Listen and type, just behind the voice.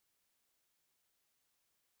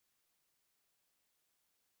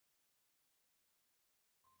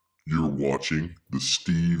You're watching the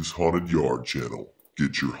Steve's Haunted Yard channel.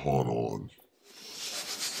 Get your haunt on.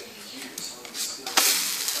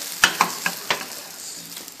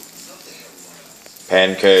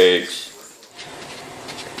 Pancakes.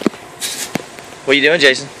 What are you doing,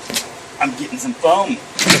 Jason? I'm getting some foam.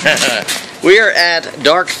 We are at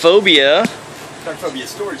Darkphobia Darkphobia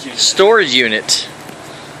storage unit.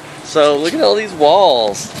 So look at all these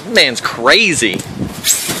walls. This man's crazy.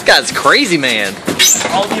 This guy's crazy, man.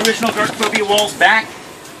 All the original Darkphobia walls back,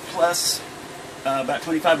 plus about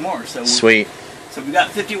 25 more. So Sweet. So we've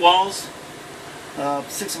got 50 walls,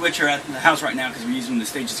 6 of which are at the house right now because we're using the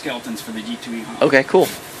stage of skeletons for the G2E haunt. Okay, cool.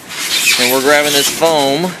 And we're grabbing this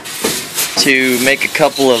foam to make a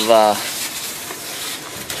couple of the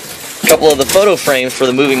photo frames for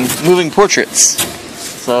the moving portraits.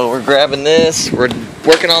 So we're grabbing this. We're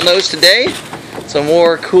working on those today. Some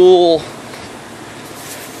more cool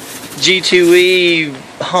G2E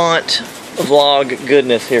haunt vlog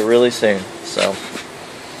goodness here really soon. So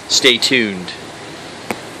stay tuned.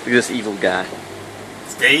 Look at this evil guy.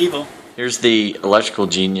 Stay evil. Here's the electrical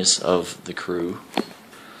genius of the crew.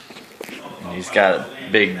 And he's got a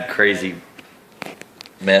big crazy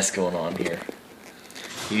mess going on here.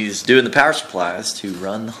 He's doing the power supplies to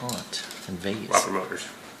run the haunt in Vegas. Wiper motors.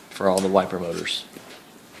 For all the wiper motors.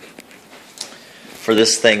 For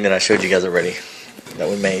this thing that I showed you guys already. That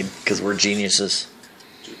we made because we're geniuses.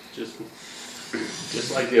 Just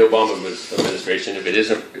like the Obama administration, if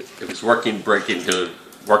it's working, work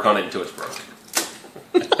on it until it's broke.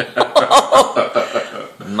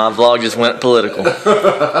 My vlog just went political.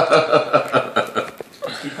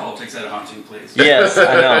 Keep politics out of haunting, please. Yes,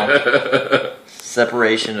 I know.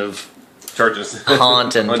 Separation of Charges.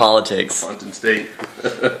 haunt and politics. Haunt and state.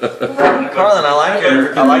 Carlin, I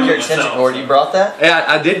like your extension cord. You brought that? Yeah,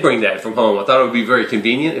 I did bring that from home. I thought it would be very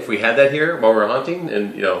convenient if we had that here while we're hunting,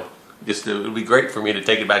 and just it would be great for me to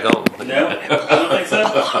take it back home. No, I don't think so.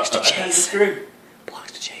 Blocks to Jason.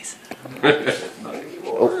 Blocks to Jason.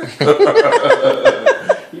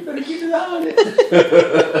 You better keep it on it.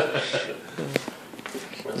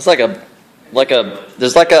 It's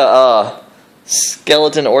there's like a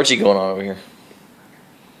skeleton orgy going on over here.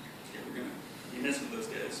 You mess with those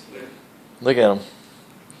guys. Look at them.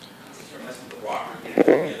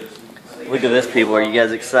 Look at this, people. Are you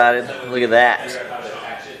guys excited? Look at that.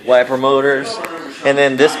 Wiper motors. And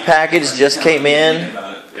then this package just came in.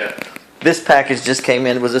 Yeah. This package just came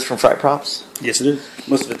in. Was this from Fright Props? Yes, it is.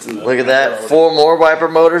 Most of it's in the. Look at that. 4 more wiper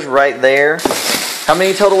motors right there. How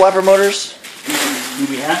many total wiper motors Do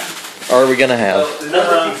we have? are we going to have? The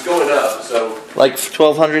number keeps going up, so Like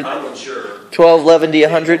 1,200? I'm unsure. 12, 11,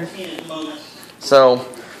 100? So,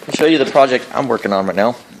 I'll show you the project I'm working on right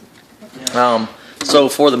now. So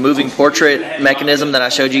for the moving portrait mechanism that I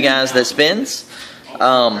showed you guys that spins,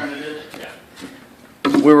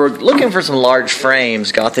 we were looking for some large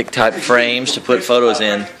frames, Gothic type frames to put photos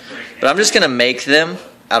in. But I'm just going to make them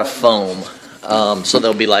out of foam, so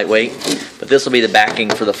they'll be lightweight. But this will be the backing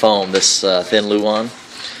for the foam, this thin Luan.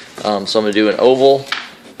 So I'm going to do an oval,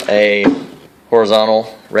 a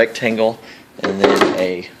horizontal rectangle, and then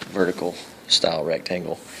a vertical style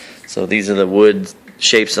rectangle. So these are the wood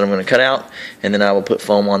shapes that I'm going to cut out, and then I will put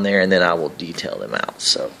foam on there, and then I will detail them out.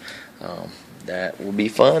 So that will be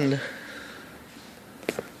fun.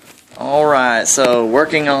 Alright, so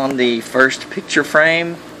working on the first picture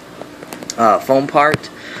frame foam part.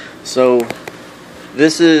 So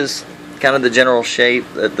this is kind of the general shape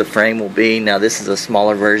that the frame will be. Now this is a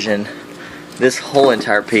smaller version. This whole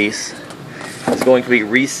entire piece is going to be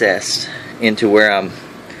recessed into where I'm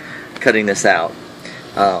cutting this out.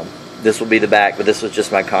 This will be the back, but this was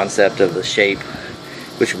just my concept of the shape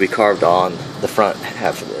which will be carved on the front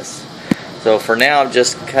half of this. So for now I'm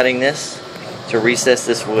just cutting this to recess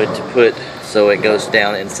this wood to put so it goes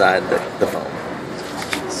down inside the foam.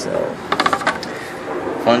 So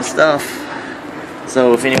fun stuff.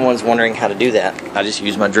 So if anyone's wondering how to do that, I just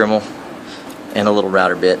use my Dremel and a little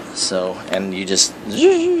router bit. So, and you just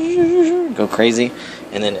go crazy,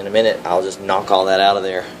 and then in a minute I'll just knock all that out of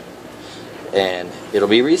there and it'll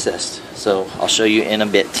be recessed. So I'll show you in a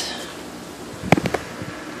bit.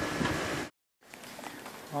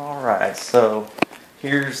 Alright, so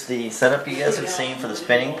here's the setup you guys have seen for the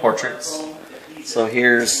spinning portraits. So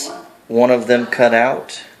here's one of them cut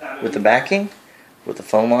out with the backing, with the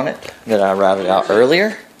foam on it that I routed out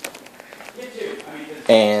earlier.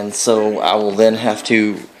 And so I will then have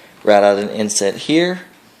to route out an inset here,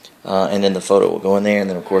 and then the photo will go in there, and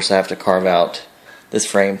then of course I have to carve out this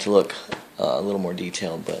frame to look a little more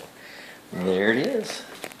detailed, but there it is.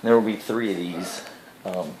 There will be 3 of these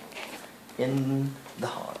in the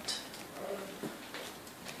haunt.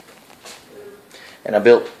 And I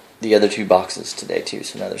built the other 2 boxes today too,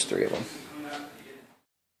 so now there's 3 of them.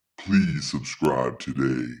 Please subscribe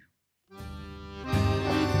today.